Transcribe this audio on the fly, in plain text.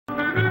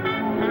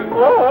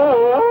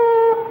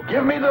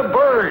me the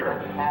bird!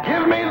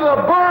 Give me the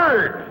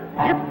bird!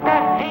 If the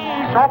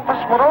Hayes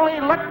office would only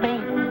let me,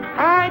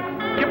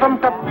 I'd give him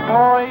the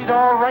bird,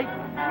 all right.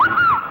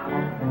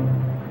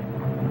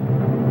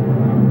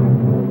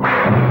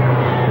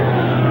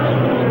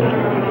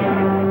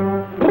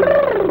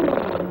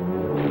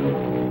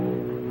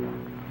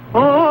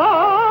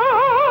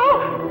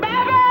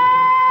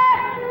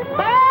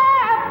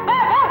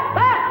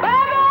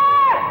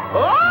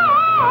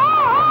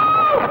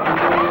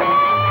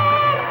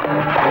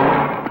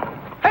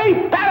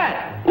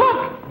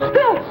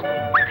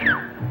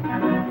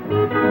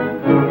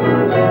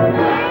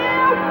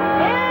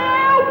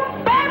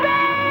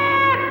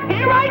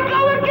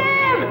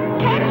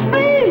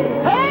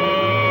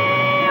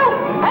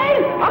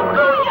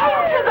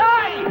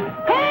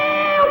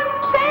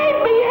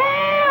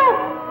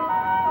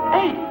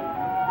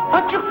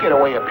 Get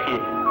away up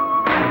here.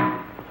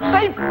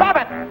 Say,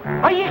 Babbitt,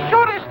 are you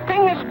sure this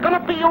thing is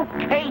gonna be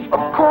okay?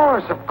 Of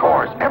course.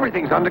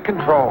 Everything's under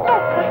control.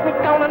 Don't push me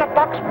down in a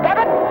box,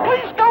 Babbitt.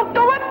 Please don't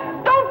do it.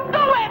 Don't do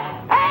it.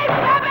 Hey,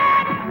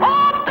 Babbitt!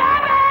 Oh,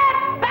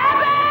 Babbitt!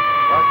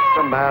 Babbitt! What's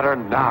the matter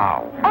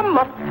now? I'm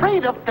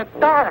afraid of the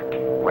dark.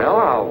 Well,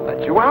 I'll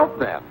let you out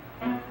then.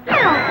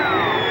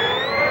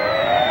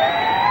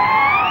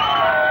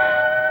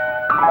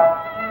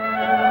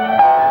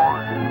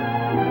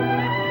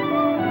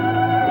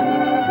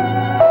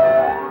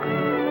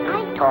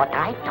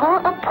 I saw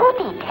a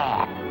pussy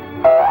cat.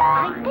 I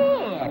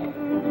did.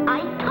 I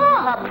saw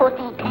a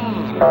pussy cat.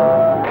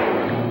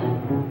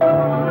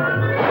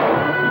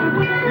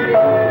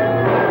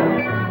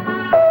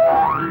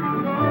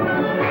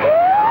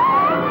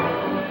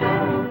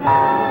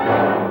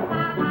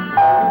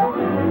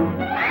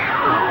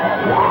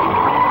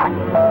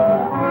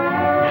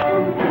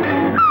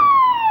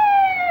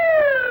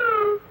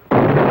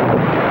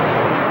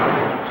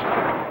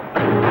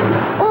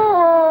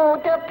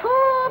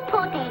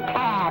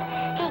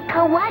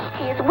 Washed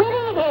his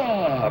witty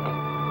head.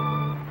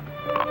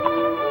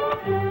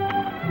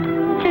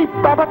 Gee,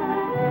 Babbitt,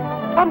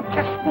 I'm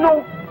just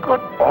no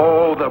good.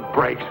 Oh, the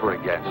brakes were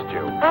against you.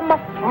 I'm a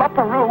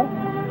flopperoo.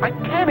 I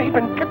can't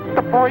even get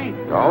the boy.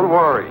 Don't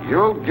worry,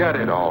 you'll get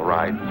it all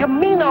right. You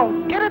mean I'll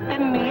get it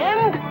in the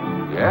end?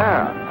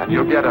 Yeah, and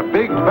you'll get a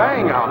big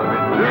bang out of it,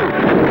 too.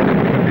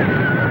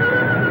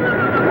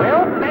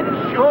 Well, that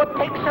sure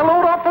takes a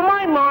load off of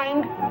my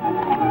mind.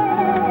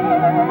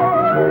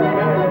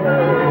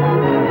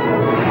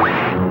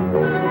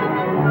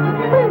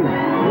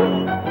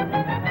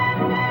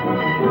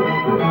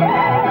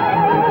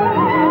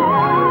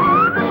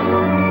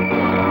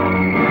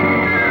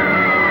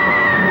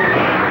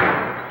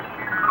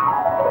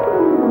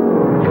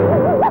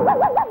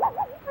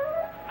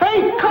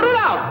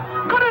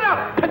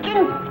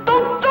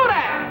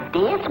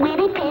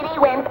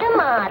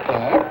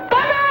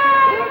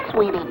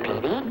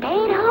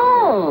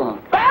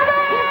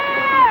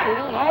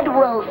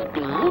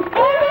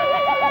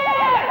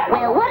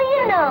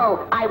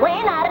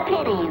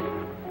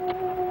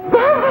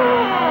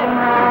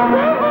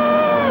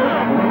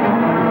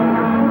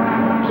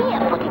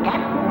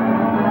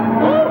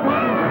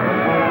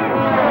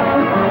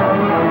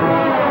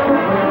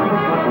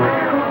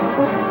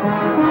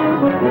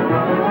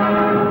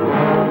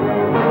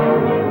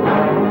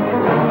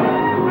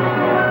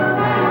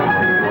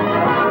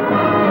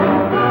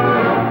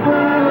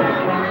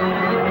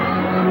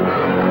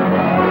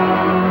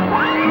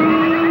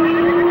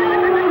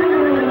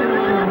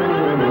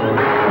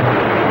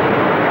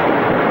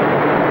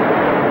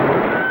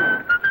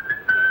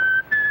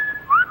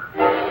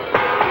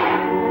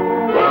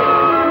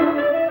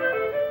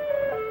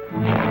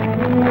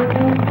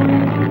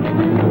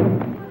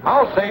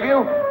 I'll save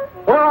you.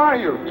 Where are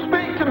you?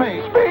 Speak to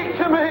me. Speak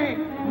to me.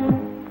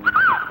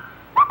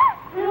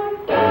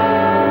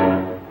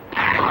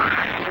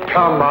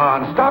 Come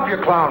on, stop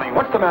your clowning.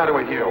 What's the matter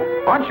with you?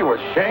 Aren't you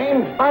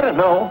ashamed? I don't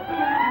know.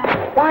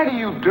 Why do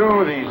you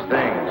do these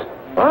things?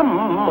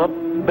 I'm a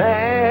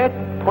bad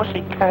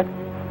pussycat.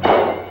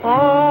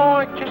 Oh,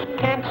 I just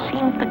can't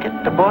seem to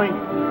get the boy.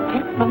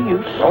 Ain't no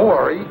use. Don't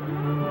worry.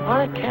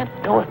 I can't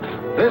do it.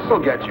 This'll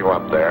get you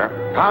up there.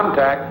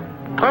 Contact.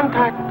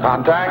 Contact.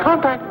 Contact.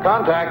 Contact.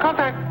 Contact.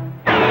 Contact.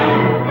 Hey,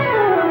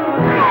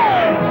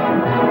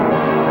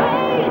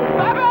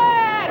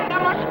 Babbitt!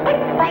 I'm a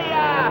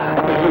Spitfire!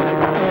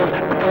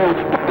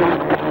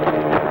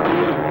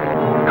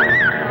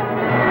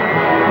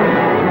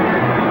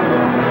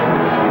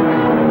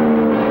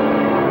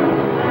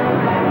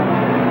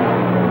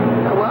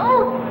 Hello?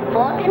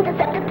 Fourth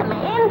Interceptor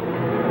Command?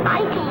 I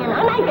see an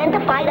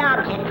unidentified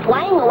object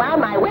flying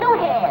around my widow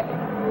head.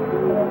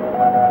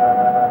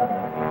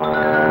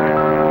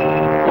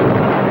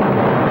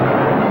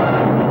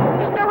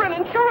 Is there an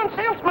insurance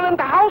salesman in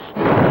the house?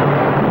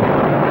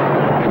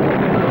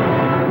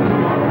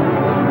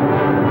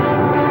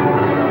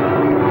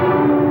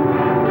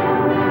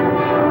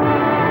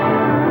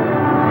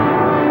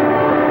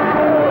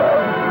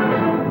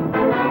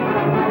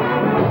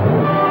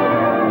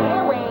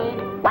 Air Wade,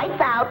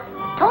 lights out,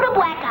 total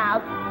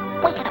blackout.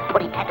 Wake it up,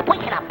 Putty Cat,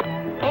 wake it up.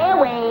 Air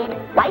Wade,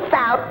 Lights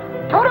out.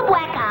 Total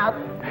blackout.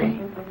 Hey,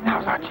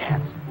 now's our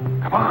chance.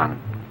 Come on.